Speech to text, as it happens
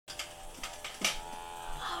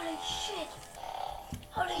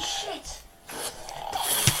Holy shit!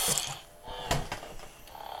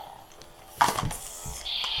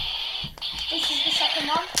 This is the second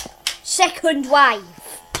one. Second wave.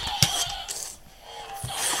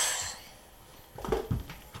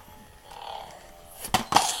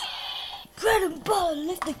 Bread and butter,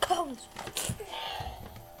 lift the covers.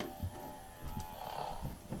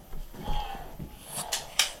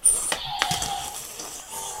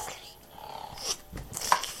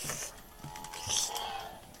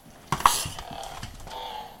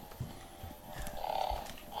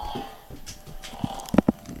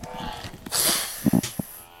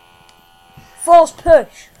 Force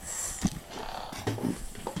push.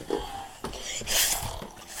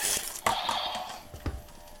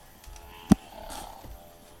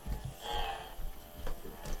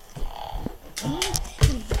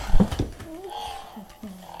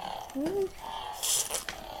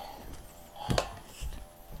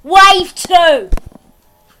 Wave 2.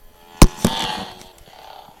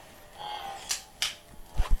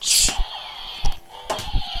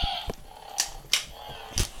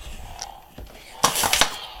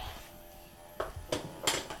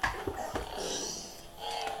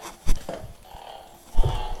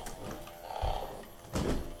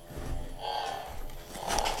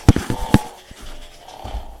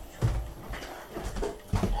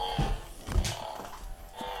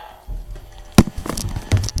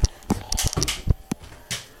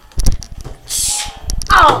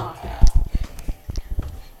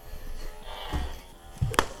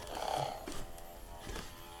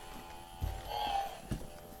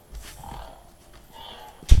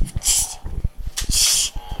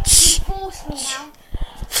 Force me now.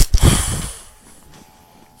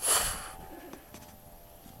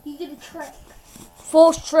 You did a trick.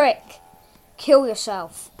 Force trick. Kill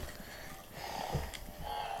yourself.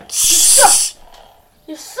 You suck.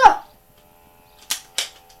 You suck.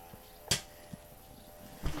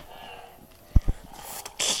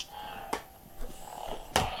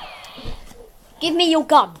 Give me your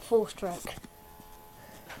gun. Force trick.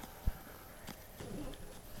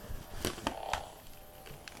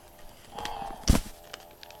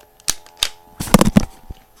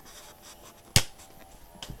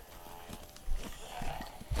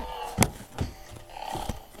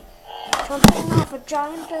 Jumping off a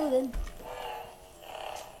giant building.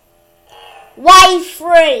 Wave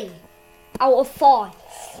 3 out of 5.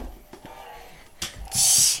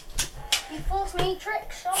 You forced me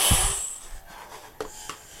tricks, son.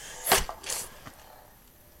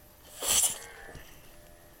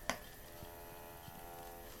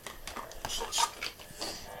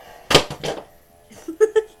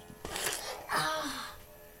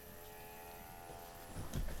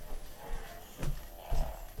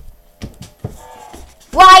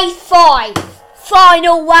 Wave 5.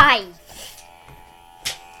 Final wave.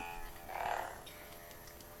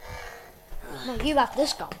 No, you have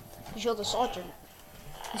this gun. Because you're the sergeant.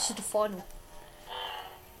 This is the final.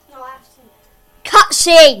 No, I have to.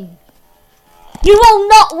 Cutscene. You will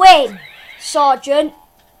not win, Sergeant.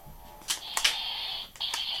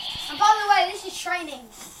 And by the way, this is training.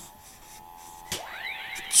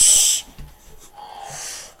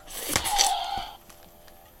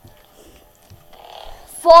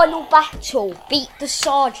 Final battle. Beat the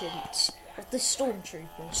sergeant of the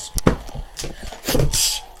stormtroopers.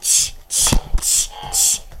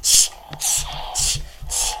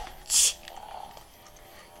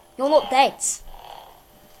 You're not dead.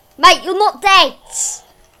 Mate, you're not dead.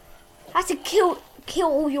 I had to kill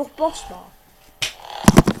all your boss bar.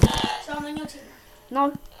 So I'm on your team.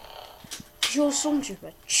 No. You're a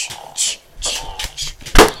stormtrooper.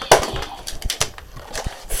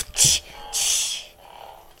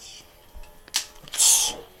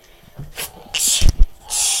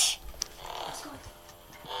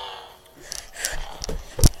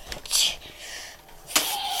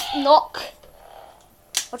 Knock.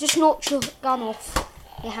 I just knocked your gun off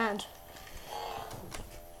your hand.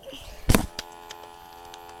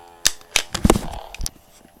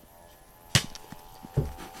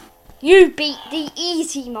 You beat the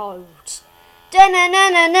easy mode.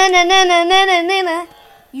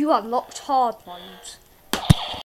 You unlocked hard mode.